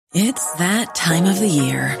It's that time of the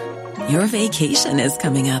year. Your vacation is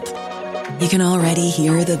coming up. You can already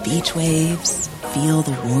hear the beach waves, feel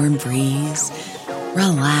the warm breeze,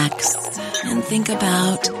 relax, and think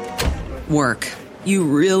about work. You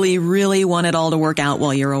really, really want it all to work out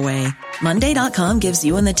while you're away. Monday.com gives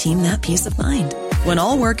you and the team that peace of mind. When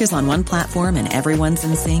all work is on one platform and everyone's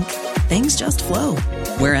in sync, things just flow.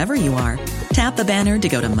 Wherever you are, tap the banner to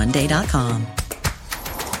go to Monday.com.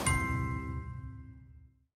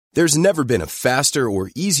 There's never been a faster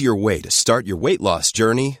or easier way to start your weight loss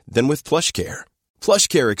journey than with PlushCare.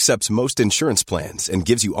 PlushCare accepts most insurance plans and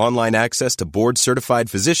gives you online access to board-certified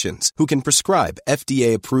physicians who can prescribe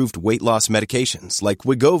FDA-approved weight loss medications like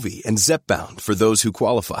Wegovy and Zepbound for those who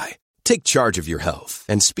qualify. Take charge of your health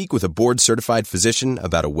and speak with a board-certified physician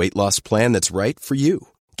about a weight loss plan that's right for you.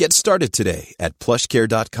 Get started today at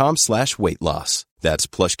plushcare.com/weight loss. That's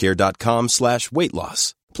plushcare.com/weight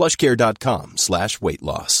loss. plushcare.com/weight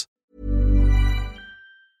loss.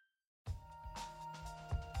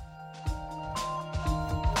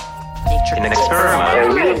 An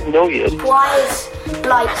experiment. We don't know yet. Why is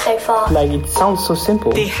light so fast? Like, it sounds so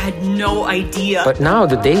simple. They had no idea. But now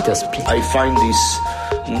the data speaks. I find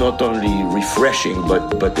this not only refreshing,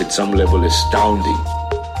 but at some level astounding.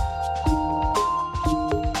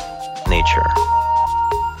 Nature.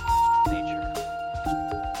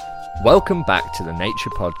 Welcome back to the Nature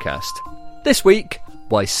Podcast. This week,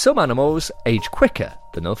 why some animals age quicker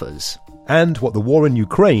than others. And what the war in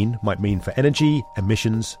Ukraine might mean for energy,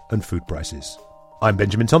 emissions and food prices. I'm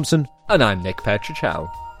Benjamin Thompson. And I'm Nick Petrichow.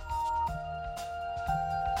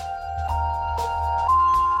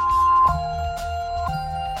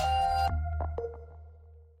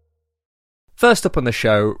 First up on the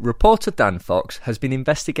show, reporter Dan Fox has been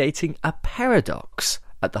investigating a paradox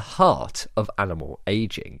at the heart of animal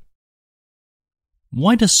aging.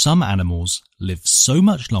 Why do some animals live so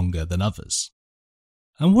much longer than others?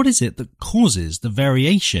 And what is it that causes the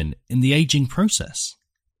variation in the aging process?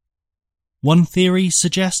 One theory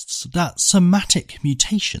suggests that somatic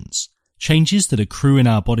mutations, changes that accrue in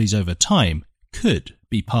our bodies over time, could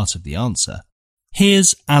be part of the answer.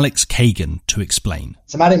 Here's Alex Kagan to explain.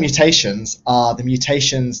 Somatic mutations are the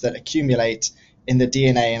mutations that accumulate in the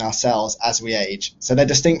DNA in our cells as we age. So they're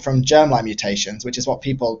distinct from germline mutations, which is what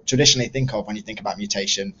people traditionally think of when you think about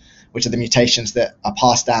mutation, which are the mutations that are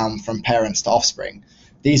passed down from parents to offspring.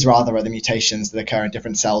 These rather are the mutations that occur in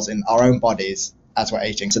different cells in our own bodies as we're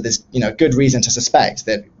aging. So there's good reason to suspect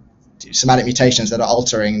that somatic mutations that are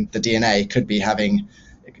altering the DNA could be having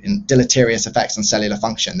deleterious effects on cellular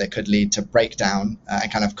function that could lead to breakdown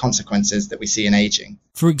and kind of consequences that we see in aging.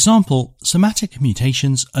 For example, somatic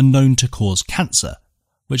mutations are known to cause cancer,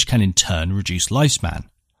 which can in turn reduce lifespan.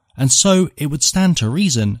 And so it would stand to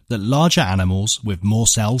reason that larger animals with more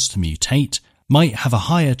cells to mutate might have a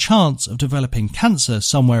higher chance of developing cancer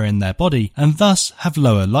somewhere in their body and thus have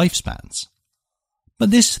lower lifespans. But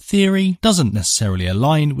this theory doesn't necessarily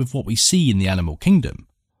align with what we see in the animal kingdom.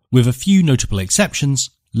 With a few notable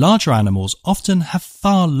exceptions, larger animals often have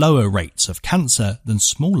far lower rates of cancer than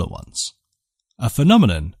smaller ones, a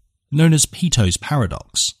phenomenon known as Peto's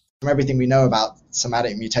paradox. From everything we know about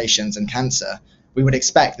somatic mutations and cancer, we would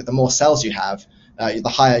expect that the more cells you have, the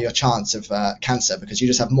higher your chance of cancer, because you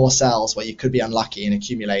just have more cells where you could be unlucky and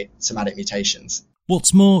accumulate somatic mutations.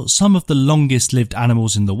 What's more, some of the longest lived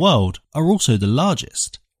animals in the world are also the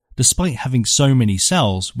largest, despite having so many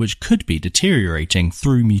cells which could be deteriorating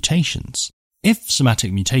through mutations. If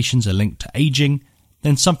somatic mutations are linked to aging,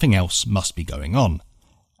 then something else must be going on.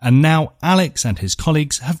 And now Alex and his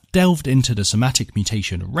colleagues have delved into the somatic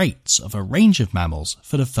mutation rates of a range of mammals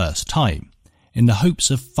for the first time, in the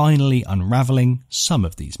hopes of finally unravelling some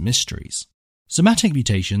of these mysteries. Somatic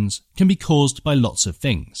mutations can be caused by lots of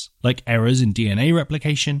things, like errors in DNA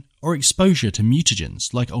replication or exposure to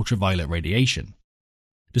mutagens like ultraviolet radiation.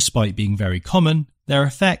 Despite being very common, their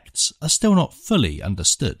effects are still not fully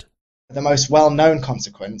understood. The most well-known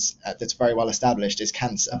consequence that's very well established is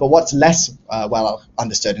cancer. But what's less well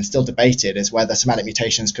understood and still debated is whether somatic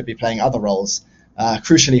mutations could be playing other roles.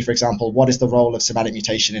 Crucially, for example, what is the role of somatic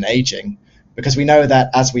mutation in aging? Because we know that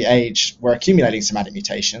as we age, we're accumulating somatic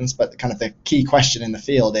mutations, but kind of the key question in the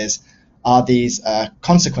field is, are these a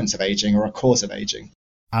consequence of aging or a cause of aging?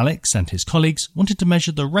 Alex and his colleagues wanted to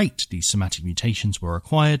measure the rate these somatic mutations were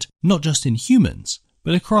acquired, not just in humans,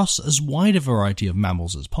 but across as wide a variety of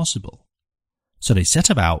mammals as possible. So they set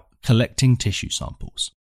about collecting tissue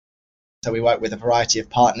samples. So we work with a variety of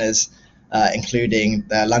partners, including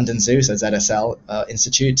the London Zoo, so ZSL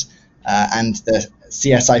Institute, and the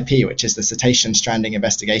CSIP, which is the Cetacean Stranding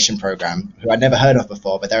Investigation Program, who I'd never heard of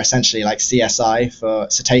before, but they're essentially like CSI for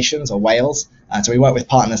cetaceans or whales. So we work with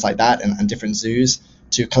partners like that and different zoos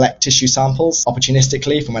to collect tissue samples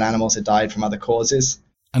opportunistically from when animals had died from other causes.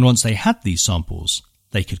 And once they had these samples,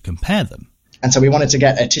 they could compare them. And so we wanted to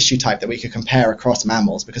get a tissue type that we could compare across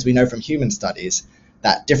mammals, because we know from human studies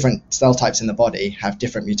that different cell types in the body have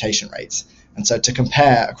different mutation rates. And so to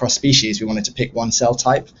compare across species, we wanted to pick one cell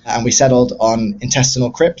type, and we settled on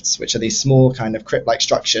intestinal crypts, which are these small kind of crypt-like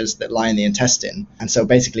structures that lie in the intestine. And so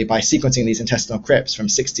basically by sequencing these intestinal crypts from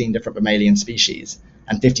 16 different mammalian species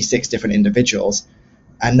and 56 different individuals,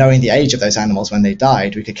 and knowing the age of those animals when they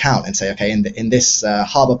died, we could count and say, okay, in this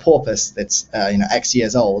harbor porpoise that's X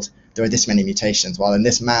years old, there are this many mutations, while in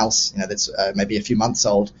this mouse, that's maybe a few months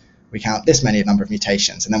old, we count this many number of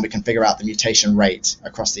mutations, and then we can figure out the mutation rate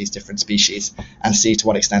across these different species and see to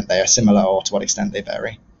what extent they are similar or to what extent they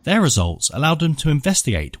vary. Their results allowed them to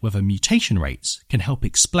investigate whether mutation rates can help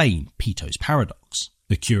explain Peto's paradox,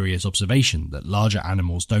 the curious observation that larger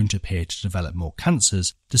animals don't appear to develop more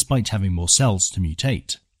cancers despite having more cells to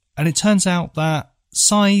mutate. And it turns out that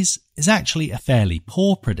size is actually a fairly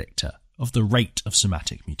poor predictor of the rate of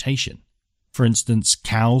somatic mutation. For instance,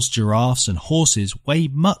 cows, giraffes and horses weigh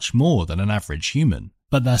much more than an average human,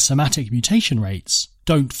 but their somatic mutation rates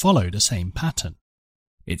don't follow the same pattern.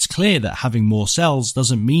 It's clear that having more cells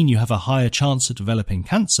doesn't mean you have a higher chance of developing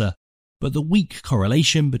cancer, but the weak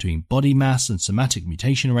correlation between body mass and somatic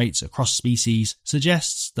mutation rates across species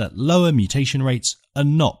suggests that lower mutation rates are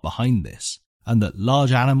not behind this, and that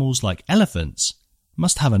large animals like elephants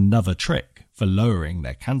must have another trick for lowering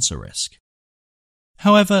their cancer risk.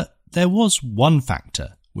 However, there was one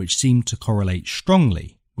factor which seemed to correlate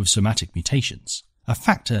strongly with somatic mutations, a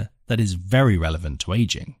factor that is very relevant to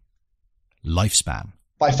aging: lifespan.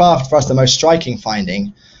 By far, for us, the most striking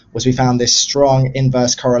finding was we found this strong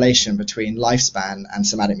inverse correlation between lifespan and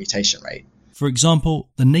somatic mutation rate. For example,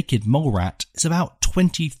 the naked mole rat is about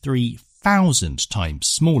 23,000 times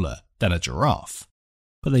smaller than a giraffe,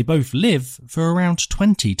 but they both live for around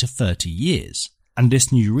 20 to 30 years. And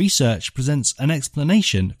this new research presents an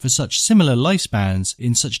explanation for such similar lifespans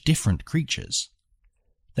in such different creatures.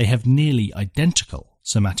 They have nearly identical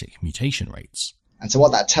somatic mutation rates. And so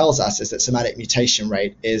what that tells us is that somatic mutation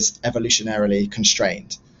rate is evolutionarily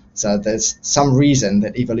constrained. So there's some reason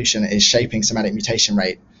that evolution is shaping somatic mutation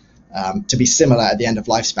rate to be similar at the end of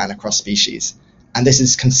lifespan across species. And this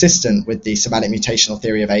is consistent with the somatic mutational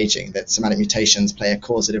theory of aging, that somatic mutations play a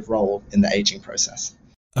causative role in the aging process.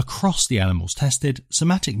 Across the animals tested,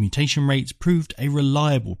 somatic mutation rates proved a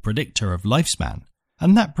reliable predictor of lifespan,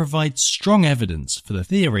 and that provides strong evidence for the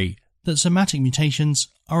theory that somatic mutations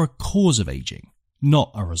are a cause of aging,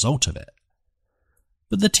 not a result of it.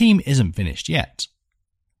 But the team isn't finished yet.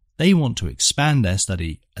 They want to expand their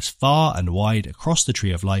study as far and wide across the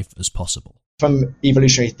tree of life as possible. From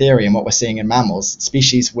evolutionary theory and what we're seeing in mammals,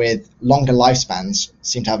 species with longer lifespans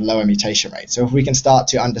seem to have lower mutation rates. So if we can start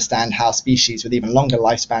to understand how species with even longer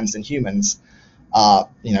lifespans than humans are,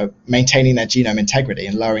 maintaining their genome integrity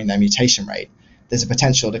and lowering their mutation rate, there's a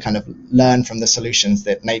potential to kind of learn from the solutions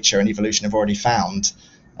that nature and evolution have already found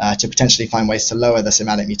to potentially find ways to lower the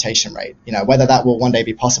somatic mutation rate. Whether that will one day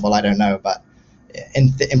be possible, I don't know, but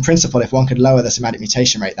in principle, if one could lower the somatic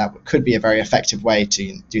mutation rate, that could be a very effective way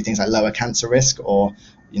to do things like lower cancer risk or,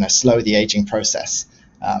 slow the aging process.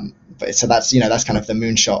 So that's kind of the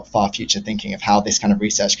moonshot, far future thinking of how this kind of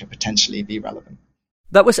research could potentially be relevant.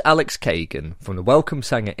 That was Alex Kagan from the Wellcome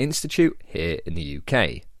Sanger Institute here in the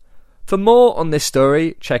UK. For more on this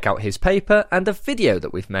story, check out his paper and a video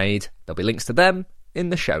that we've made. There'll be links to them in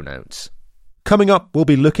the show notes. Coming up, we'll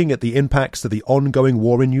be looking at the impacts that the ongoing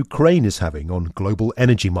war in Ukraine is having on global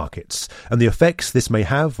energy markets and the effects this may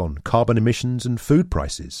have on carbon emissions and food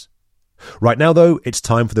prices. Right now, though, it's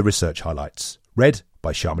time for the research highlights, read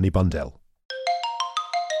by Shamini Bundell.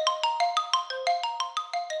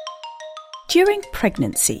 During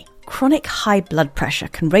pregnancy, chronic high blood pressure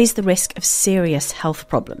can raise the risk of serious health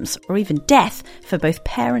problems or even death for both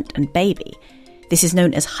parent and baby. This is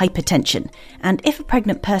known as hypertension, and if a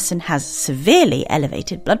pregnant person has severely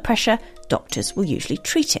elevated blood pressure, doctors will usually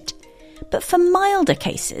treat it. But for milder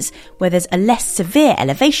cases, where there's a less severe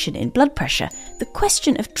elevation in blood pressure, the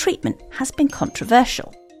question of treatment has been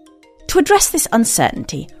controversial. To address this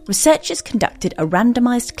uncertainty, researchers conducted a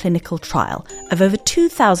randomised clinical trial of over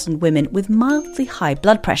 2,000 women with mildly high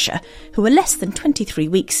blood pressure who were less than 23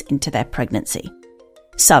 weeks into their pregnancy.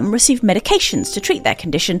 Some received medications to treat their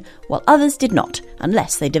condition, while others did not,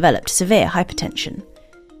 unless they developed severe hypertension.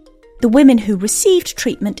 The women who received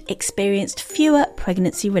treatment experienced fewer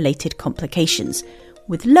pregnancy-related complications,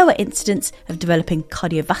 with lower incidence of developing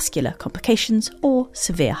cardiovascular complications or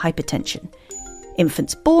severe hypertension.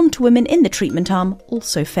 Infants born to women in the treatment arm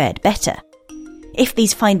also fared better. If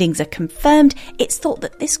these findings are confirmed, it's thought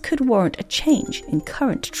that this could warrant a change in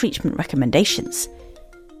current treatment recommendations.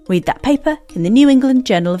 Read that paper in the New England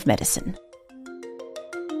Journal of Medicine.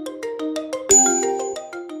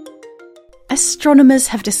 Astronomers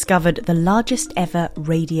have discovered the largest ever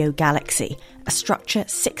radio galaxy, a structure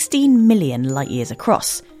 16 million light-years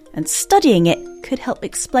across, and studying it could help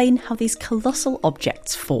explain how these colossal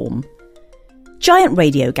objects form. Giant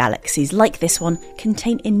radio galaxies like this one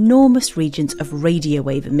contain enormous regions of radio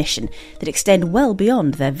wave emission that extend well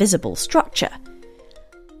beyond their visible structure.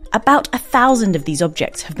 About 1,000 of these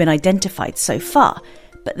objects have been identified so far,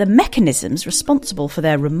 but the mechanisms responsible for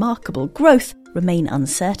their remarkable growth remain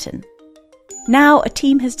uncertain. Now, a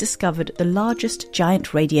team has discovered the largest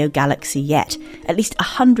giant radio galaxy yet, at least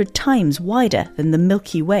 100 times wider than the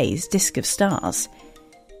Milky Way's disk of stars.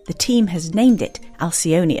 The team has named it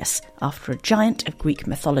Alcyonius, after a giant of Greek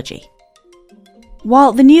mythology.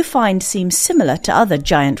 While the new find seems similar to other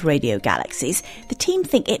giant radio galaxies, the team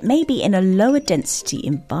think it may be in a lower density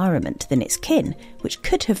environment than its kin, which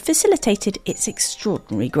could have facilitated its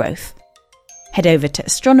extraordinary growth. Head over to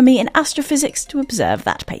Astronomy and Astrophysics to observe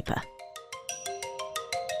that paper.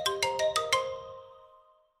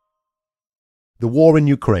 The war in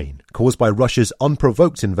Ukraine, caused by Russia's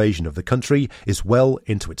unprovoked invasion of the country, is well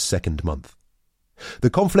into its second month. The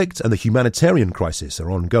conflict and the humanitarian crisis are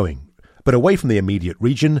ongoing, but away from the immediate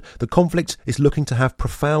region, the conflict is looking to have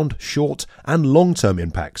profound short- and long-term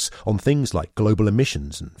impacts on things like global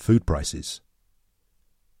emissions and food prices.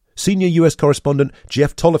 Senior US correspondent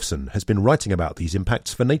Jeff Tollefson has been writing about these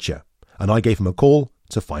impacts for Nature, and I gave him a call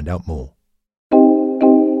to find out more.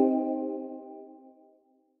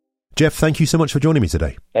 Jeff, thank you so much for joining me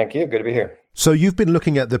today. Thank you. Good to be here. So you've been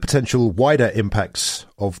looking at the potential wider impacts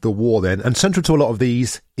of the war then, and central to a lot of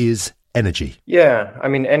these is energy. Yeah, I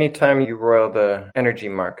mean, anytime you roil the energy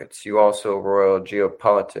markets, you also roil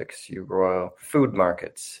geopolitics, you roil food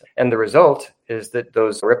markets. And the result is that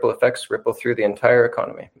those ripple effects ripple through the entire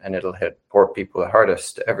economy, and it'll hit poor people the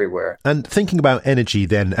hardest everywhere. And thinking about energy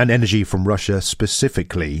then, and energy from Russia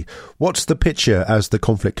specifically, what's the picture as the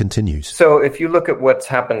conflict continues? So if you look at what's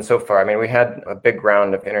happened so far, I mean, we had a big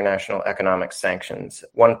round of international economic sanctions.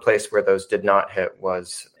 One place where those did not hit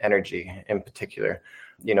was energy in particular.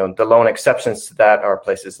 You know, the lone exceptions to that are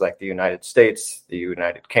places like the United States, the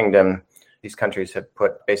United Kingdom. These countries have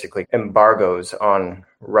put basically embargoes on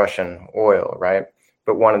Russian oil, right?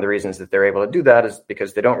 But one of the reasons that they're able to do that is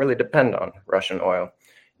because they don't really depend on Russian oil.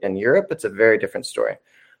 In Europe, it's a very different story.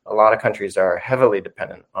 A lot of countries are heavily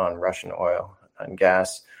dependent on Russian oil and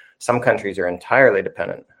gas. Some countries are entirely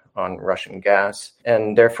dependent on Russian gas.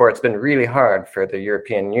 And therefore, it's been really hard for the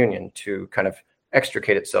European Union to kind of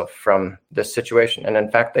extricate itself from this situation. And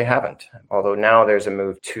in fact, they haven't. Although now there's a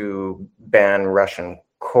move to ban Russian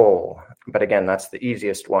coal. But again, that's the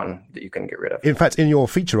easiest one that you can get rid of. In fact, in your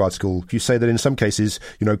feature article, you say that in some cases,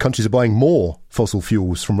 countries are buying more fossil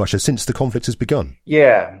fuels from Russia since the conflict has begun.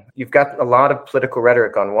 Yeah, you've got a lot of political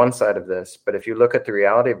rhetoric on one side of this. But if you look at the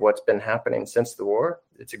reality of what's been happening since the war,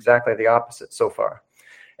 it's exactly the opposite so far.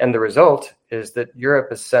 And the result is that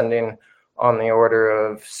Europe is sending on the order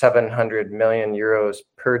of 700 million euros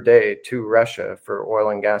per day to Russia for oil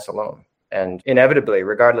and gas alone. And inevitably,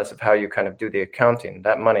 regardless of how you kind of do the accounting,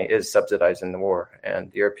 that money is subsidizing the war. And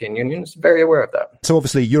the European Union is very aware of that. So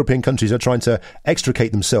obviously, European countries are trying to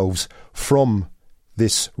extricate themselves from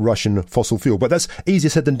this Russian fossil fuel. But that's easier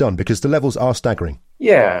said than done because the levels are staggering.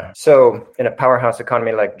 Yeah. So in a powerhouse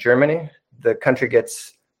economy like Germany, the country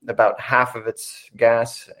gets about half of its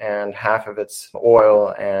gas and half of its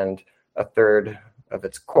oil and a third of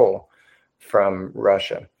its coal from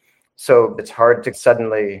Russia. So it's hard to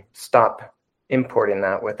suddenly stop importing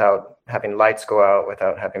that without having lights go out,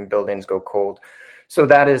 without having buildings go cold. So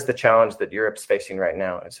that is the challenge that Europe's facing right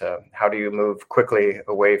now. Is how do you move quickly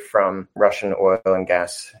away from Russian oil and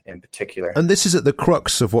gas in particular? And this is at the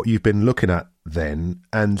crux of what you've been looking at then,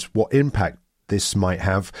 and what impact this might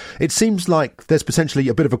have. It seems like there's potentially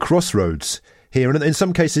a bit of a crossroads here, and in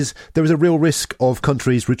some cases there is a real risk of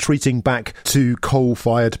countries retreating back to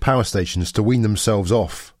coal-fired power stations to wean themselves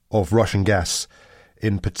off of Russian gas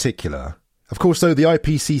in particular. Of course, though, the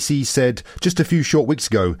IPCC said just a few short weeks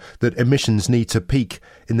ago that emissions need to peak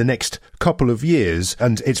in the next couple of years,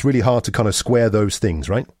 and it's really hard to kind of square those things,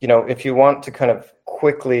 right? If you want to kind of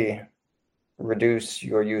quickly reduce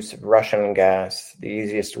your use of Russian gas, the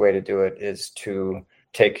easiest way to do it is to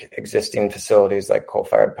take existing facilities like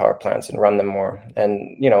coal-fired power plants and run them more.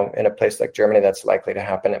 And, in a place like Germany, that's likely to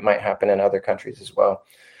happen. It might happen in other countries as well.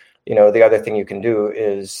 The other thing you can do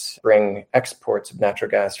is bring exports of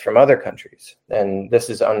natural gas from other countries. And this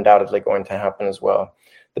is undoubtedly going to happen as well.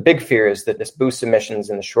 The big fear is that this boosts emissions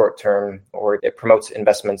in the short term, or it promotes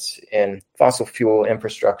investments in fossil fuel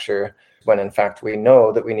infrastructure, when in fact we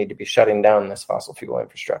know that we need to be shutting down this fossil fuel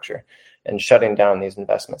infrastructure and shutting down these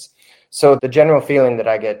investments. So the general feeling that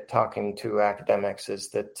I get talking to academics is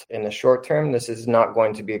that in the short term, this is not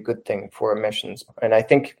going to be a good thing for emissions. And I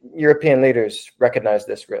think European leaders recognize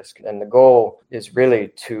this risk. And the goal is really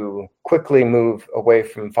to quickly move away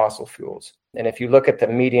from fossil fuels. And if you look at the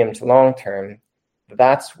medium to long term,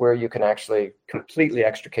 that's where you can actually completely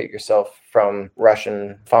extricate yourself from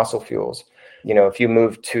Russian fossil fuels. If you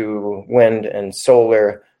move to wind and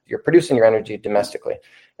solar, you're producing your energy domestically,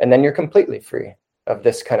 and then you're completely free of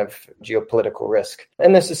this kind of geopolitical risk.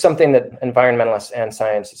 And this is something that environmentalists and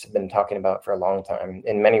scientists have been talking about for a long time.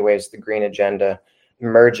 In many ways, the green agenda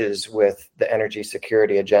merges with the energy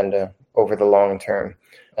security agenda over the long term.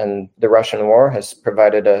 And the Russian war has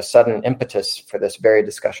provided a sudden impetus for this very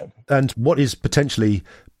discussion. And what is potentially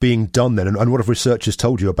being done then? And what have researchers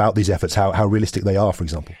told you about these efforts, how realistic they are, for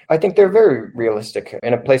example? I think they're very realistic.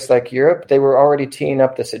 In a place like Europe, they were already teeing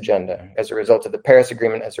up this agenda. As a result of the Paris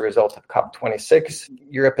Agreement, as a result of COP26,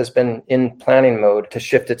 Europe has been in planning mode to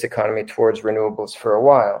shift its economy towards renewables for a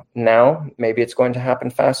while. Now, maybe it's going to happen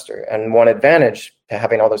faster. And one advantage to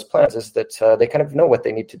having all those plans is that they kind of know what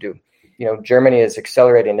they need to do. Germany is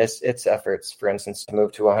accelerating its efforts, for instance, to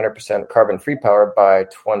move to 100% carbon-free power by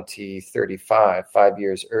 2035, 5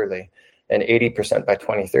 years early, and 80% by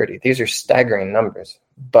 2030. These are staggering numbers.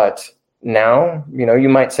 But now, you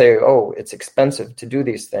might say, oh, it's expensive to do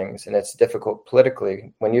these things, and it's difficult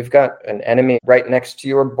politically. When you've got an enemy right next to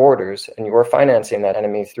your borders, and you're financing that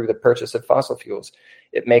enemy through the purchase of fossil fuels,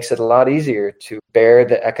 it makes it a lot easier to bear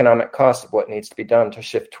the economic cost of what needs to be done to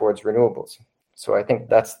shift towards renewables. So I think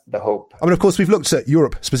that's the hope. Of course, we've looked at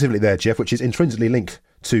Europe specifically there, Jeff, which is intrinsically linked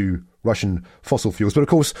to Russian fossil fuels. But of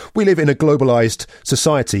course, we live in a globalized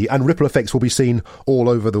society and ripple effects will be seen all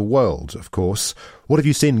over the world, of course. What have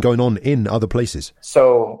you seen going on in other places?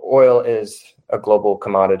 So oil is a global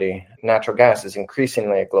commodity. Natural gas is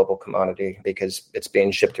increasingly a global commodity because it's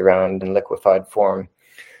being shipped around in liquefied form.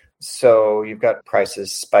 So you've got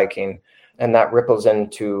prices spiking. And that ripples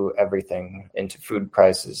into everything, into food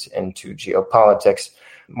prices, into geopolitics.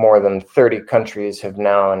 More than 30 countries have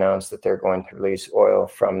now announced that they're going to release oil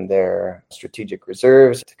from their strategic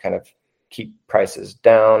reserves to kind of keep prices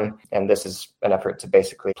down. And this is an effort to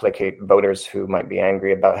basically placate voters who might be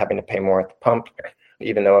angry about having to pay more at the pump,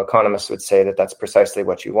 even though economists would say that that's precisely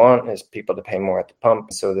what you want, is people to pay more at the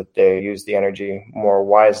pump so that they use the energy more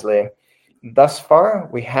wisely. Thus far,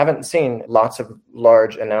 we haven't seen lots of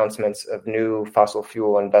large announcements of new fossil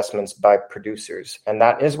fuel investments by producers. And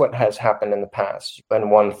that is what has happened in the past. And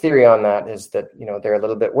one theory on that is that, they're a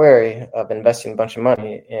little bit wary of investing a bunch of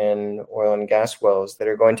money in oil and gas wells that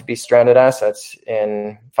are going to be stranded assets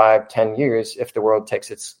in 5-10 years if the world takes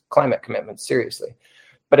its climate commitments seriously.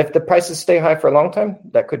 But if the prices stay high for a long time,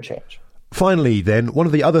 that could change. Finally, then, one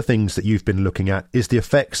of the other things that you've been looking at is the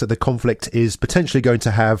effects that the conflict is potentially going to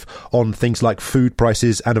have on things like food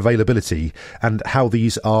prices and availability, and how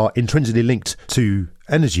these are intrinsically linked to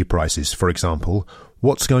energy prices, for example.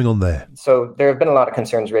 What's going on there? So there have been a lot of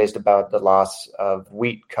concerns raised about the loss of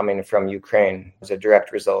wheat coming from Ukraine as a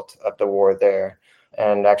direct result of the war there,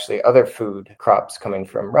 and actually other food crops coming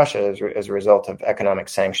from Russia as a result of economic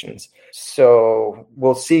sanctions. So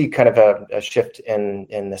we'll see kind of a shift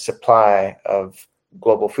in the supply of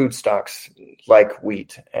global food stocks like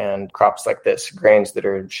wheat and crops like this, grains that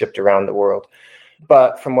are shipped around the world.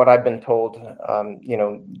 But from what I've been told,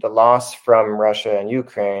 the loss from Russia and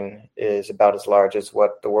Ukraine is about as large as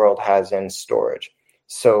what the world has in storage.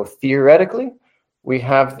 So theoretically, we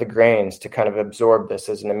have the grains to kind of absorb this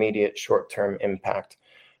as an immediate short-term impact.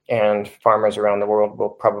 And farmers around the world will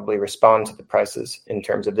probably respond to the prices in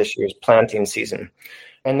terms of this year's planting season.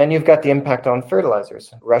 And then you've got the impact on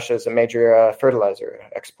fertilizers. Russia is a major fertilizer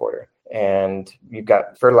exporter. And you've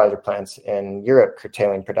got fertilizer plants in Europe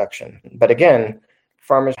curtailing production. But again,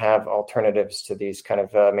 farmers have alternatives to these kind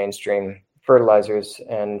of mainstream fertilizers,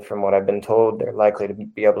 and from what I've been told, they're likely to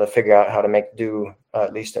be able to figure out how to make do,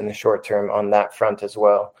 at least in the short term, on that front as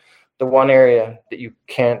well. The one area that you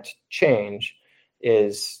can't change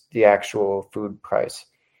is the actual food price.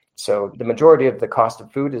 So the majority of the cost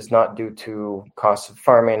of food is not due to costs of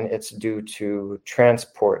farming, it's due to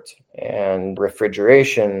transport and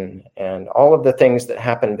refrigeration and all of the things that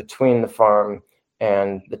happen between the farm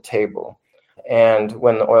and the table. And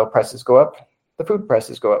when the oil prices go up, the food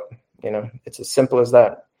prices go up. It's as simple as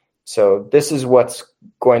that. So this is what's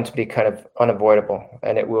going to be kind of unavoidable,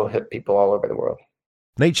 and it will hit people all over the world.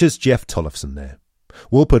 Nature's Jeff Tollefson there.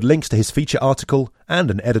 We'll put links to his feature article and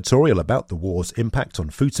an editorial about the war's impact on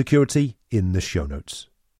food security in the show notes.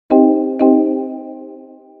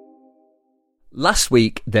 Last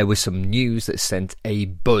week, there was some news that sent a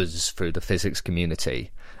buzz through the physics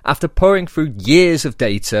community. After poring through years of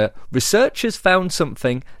data, researchers found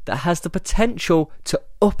something that has the potential to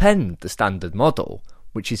upend the Standard Model,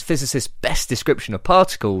 which is physicists' best description of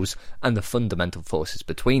particles and the fundamental forces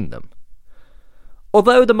between them.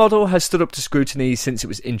 Although the model has stood up to scrutiny since it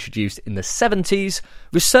was introduced in the 70s,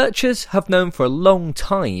 researchers have known for a long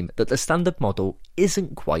time that the Standard Model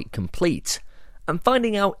isn't quite complete, and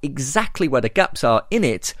finding out exactly where the gaps are in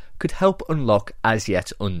it could help unlock as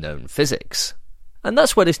yet unknown physics. And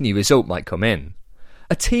that's where this new result might come in.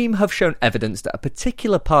 A team have shown evidence that a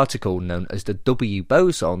particular particle known as the W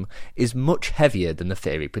boson is much heavier than the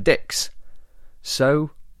theory predicts.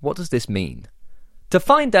 So, what does this mean? To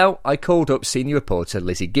find out, I called up senior reporter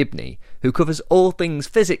Lizzie Gibney, who covers all things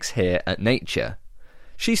physics here at Nature.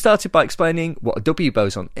 She started by explaining what a W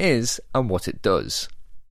boson is and what it does.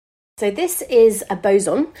 So this is a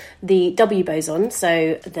boson, the W boson.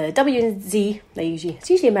 So the W and Z, it's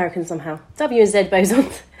usually American somehow, W and Z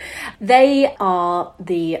bosons. They are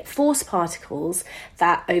the force particles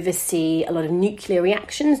that oversee a lot of nuclear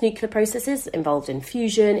reactions, nuclear processes involved in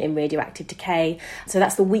fusion, in radioactive decay. So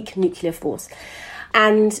that's the weak nuclear force.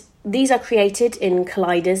 And these are created in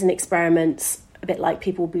colliders and experiments, a bit like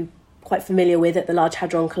people will be quite familiar with at the Large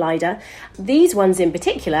Hadron Collider. These ones in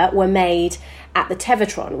particular were made at the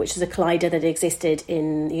Tevatron, which is a collider that existed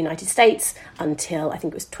in the United States until I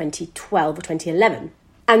think it was 2012 or 2011.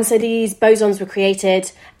 And so these bosons were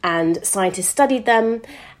created and scientists studied them,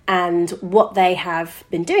 and what they have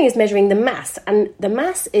been doing is measuring the mass. And the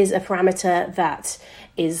mass is a parameter that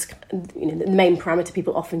is the main parameter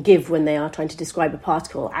people often give when they are trying to describe a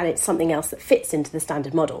particle, and it's something else that fits into the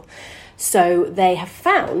Standard Model. So they have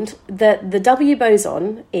found that the W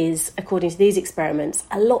boson is, according to these experiments,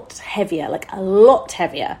 a lot heavier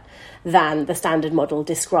than the Standard Model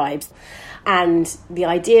describes. And the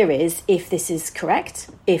idea is, if this is correct,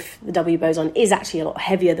 if the W boson is actually a lot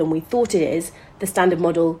heavier than we thought it is, the Standard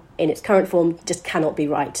Model in its current form just cannot be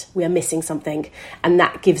right. We are missing something, and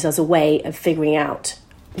that gives us a way of figuring out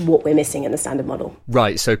what we're missing in the Standard Model.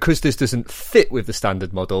 Right, so because this doesn't fit with the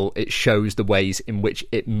Standard Model, it shows the ways in which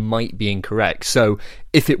it might be incorrect. So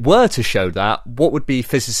if it were to show that, what would be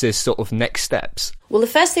physicists' sort of next steps? Well, the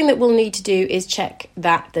first thing that we'll need to do is check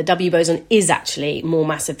that the W boson is actually more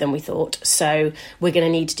massive than we thought. So we're going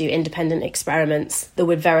to need to do independent experiments that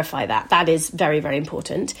would verify that. That is very, very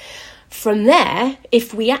important. From there,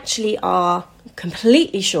 if we actually are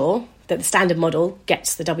completely sure that the Standard Model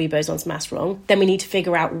gets the W boson's mass wrong, then we need to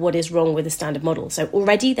figure out what is wrong with the Standard Model. So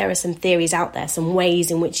already there are some theories out there, some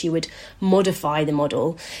ways in which you would modify the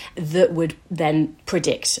model that would then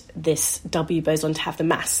predict this W boson to have the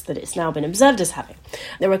mass that it's now been observed as having.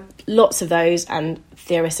 There are lots of those, and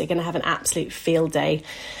theorists are going to have an absolute field day.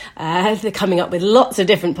 They're coming up with lots of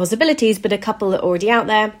different possibilities, but a couple are already out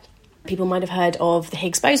there. People might have heard of the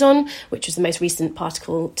Higgs boson, which was the most recent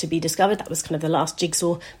particle to be discovered. That was kind of the last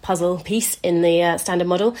jigsaw puzzle piece in the Standard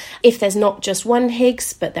Model. If there's not just one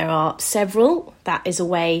Higgs, but there are several, that is a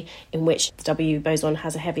way in which the W boson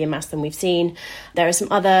has a heavier mass than we've seen. There are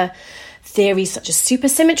some other theories such as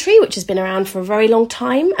supersymmetry, which has been around for a very long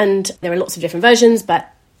time, and there are lots of different versions,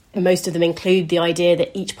 but most of them include the idea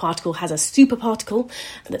that each particle has a superparticle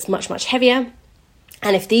that's much, much heavier.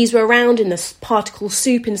 And if these were around in the particle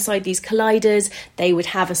soup inside these colliders, they would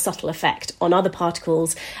have a subtle effect on other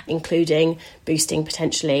particles, including boosting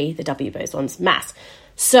potentially the W boson's mass.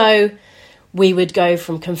 So we would go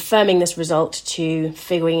from confirming this result to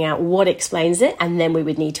figuring out what explains it, and then we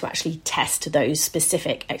would need to actually test those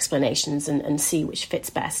specific explanations and see which fits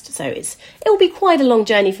best. So it will be quite a long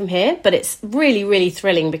journey from here, but it's really, really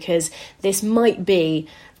thrilling because this might be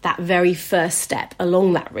that very first step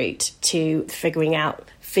along that route to figuring out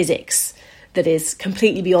physics that is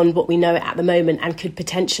completely beyond what we know at the moment and could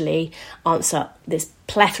potentially answer this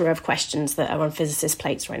plethora of questions that are on physicists'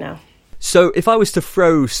 plates right now. So if I was to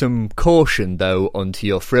throw some caution, though, onto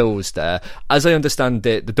your frills there, as I understand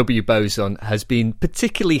it, the W boson has been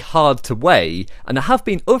particularly hard to weigh, and there have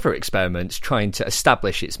been other experiments trying to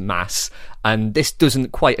establish its mass, and this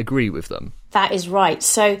doesn't quite agree with them. That is right.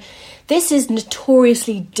 So this is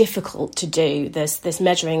notoriously difficult to do, this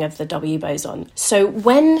measuring of the W boson. So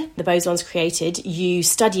when the boson's created, you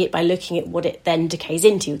study it by looking at what it then decays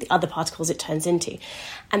into, the other particles it turns into.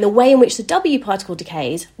 And the way in which the W particle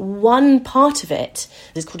decays, one part of it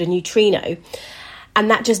is called a neutrino,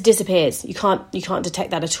 and that just disappears. You can't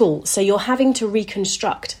detect that at all. So you're having to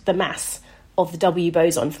reconstruct the mass of the W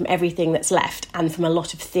boson from everything that's left and from a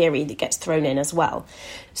lot of theory that gets thrown in as well.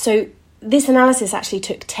 So this analysis actually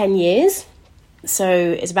took 10 years. So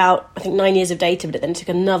it's about, I think, 9 years of data, but it then took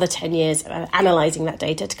another 10 years of analysing that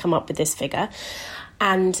data to come up with this figure.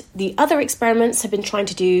 And the other experiments have been trying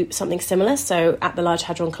to do something similar. So at the Large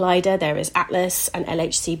Hadron Collider, there is ATLAS and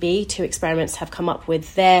LHCb. 2 experiments have come up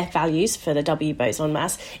with their values for the W boson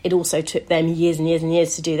mass. It also took them years and years and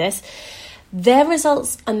years to do this. Their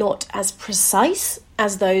results are not as precise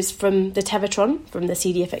as those from the Tevatron, from the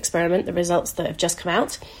CDF experiment, the results that have just come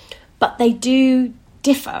out, but they do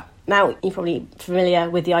differ. Now, you're probably familiar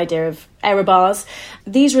with the idea of error bars.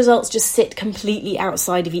 These results just sit completely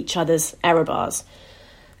outside of each other's error bars.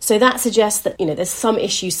 So that suggests that, there's some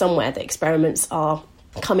issue somewhere that experiments are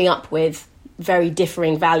coming up with very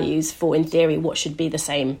differing values for, in theory, what should be the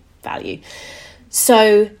same value.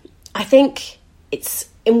 So I think it's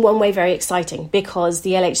in one way very exciting because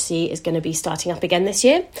the LHC is going to be starting up again this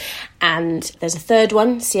year, and there's a third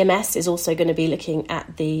one. CMS is also going to be looking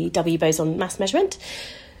at the W boson mass measurement.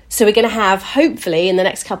 So we're going to have, hopefully, in the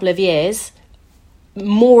next couple of years,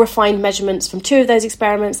 more refined measurements from 2 of those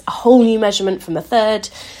experiments, a whole new measurement from the third.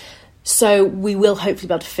 So we will hopefully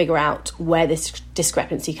be able to figure out where this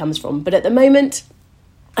discrepancy comes from. But at the moment,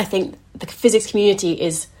 I think the physics community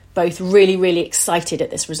is both really, really excited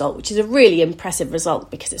at this result, which is a really impressive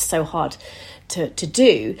result because it's so hard to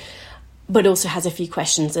do, but also has a few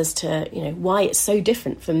questions as to, why it's so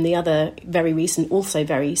different from the other very recent, also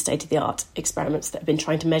very state-of-the-art experiments that have been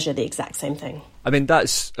trying to measure the exact same thing. I mean,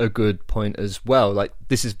 that's a good point as well. Like,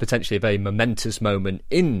 this is potentially a very momentous moment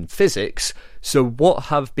in physics. So what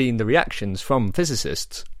have been the reactions from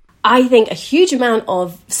physicists? I think a huge amount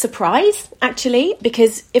of surprise, actually,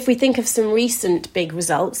 because if we think of some recent big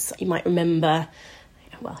results, you might remember,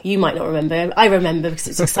 well, you might not remember, I remember because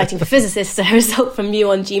it's exciting for physicists, a result from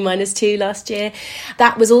muon G-2 last year.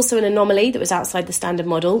 That was also an anomaly that was outside the standard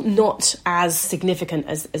model, not as significant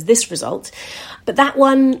as this result. But that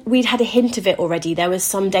one, we'd had a hint of it already. There was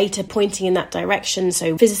some data pointing in that direction,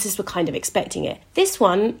 so physicists were kind of expecting it. This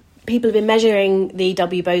one, people have been measuring the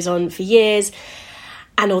W boson for years,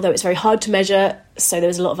 and although it's very hard to measure, so there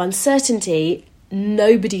was a lot of uncertainty,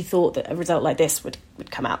 nobody thought that a result like this would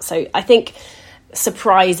come out. So I think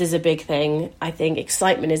surprise is a big thing. I think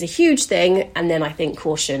excitement is a huge thing. And then I think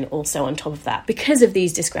caution also on top of that. Because of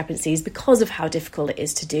these discrepancies, because of how difficult it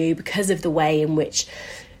is to do, because of the way in which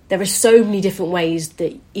there are so many different ways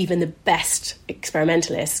that even the best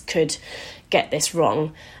experimentalists could get this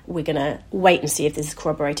wrong, we're going to wait and see if this is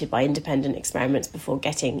corroborated by independent experiments before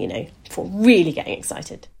really getting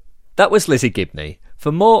excited. That was Lizzie Gibney.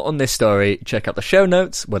 For more on this story, check out the show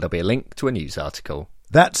notes where there'll be a link to a news article.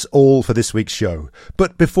 That's all for this week's show.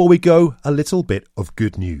 But before we go, a little bit of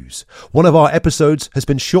good news. One of our episodes has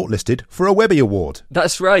been shortlisted for a Webby Award.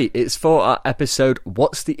 That's right. It's for our episode,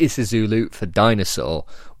 What's the isiZulu for Dinosaur?,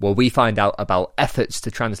 where we find out about efforts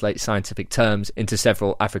to translate scientific terms into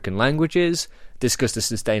several African languages, discuss the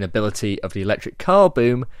sustainability of the electric car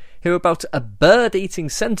boom, hear about a bird-eating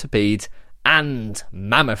centipede, and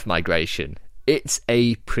mammoth migration. It's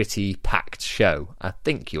a pretty packed show. I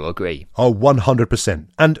think you'll agree. Oh, 100%.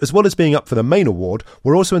 And as well as being up for the main award,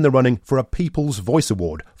 we're also in the running for a People's Voice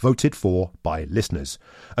Award, voted for by listeners.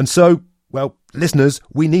 And so, well, listeners,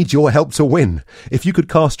 we need your help to win. If you could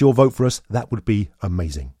cast your vote for us, that would be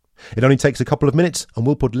amazing. It only takes a couple of minutes, and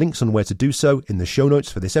we'll put links on where to do so in the show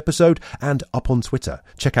notes for this episode and up on Twitter.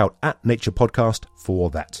 Check out @NaturePodcast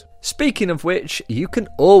for that. Speaking of which, you can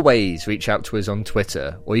always reach out to us on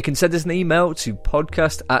Twitter, or you can send us an email to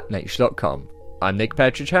podcast@nature.com. I'm Nick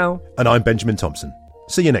Petrichow. And I'm Benjamin Thompson.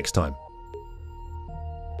 See you next time.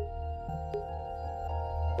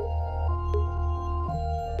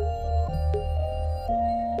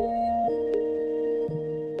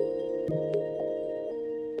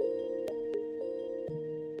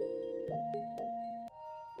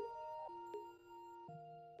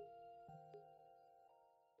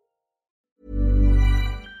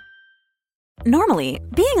 Normally,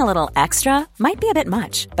 being a little extra might be a bit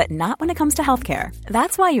much, but not when it comes to healthcare.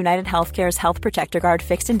 That's why United Healthcare's Health Protector Guard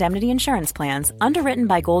fixed indemnity insurance plans, underwritten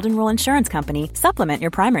by Golden Rule Insurance Company, supplement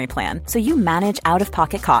your primary plan so you manage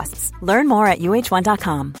out-of-pocket costs. Learn more at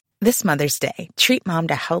UH1.com. This Mother's Day, treat mom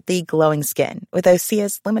to healthy, glowing skin with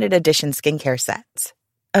Osea's limited edition skincare sets.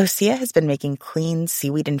 Osea has been making clean,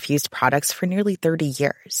 seaweed-infused products for nearly 30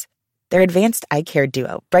 years. Their advanced eye care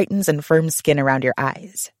duo brightens and firms skin around your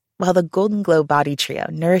eyes, while the Golden Glow Body Trio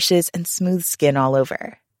nourishes and smooths skin all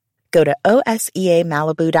over. Go to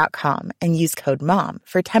OSEAMalibu.com and use code MOM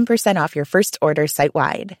for 10% off your first order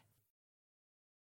site-wide.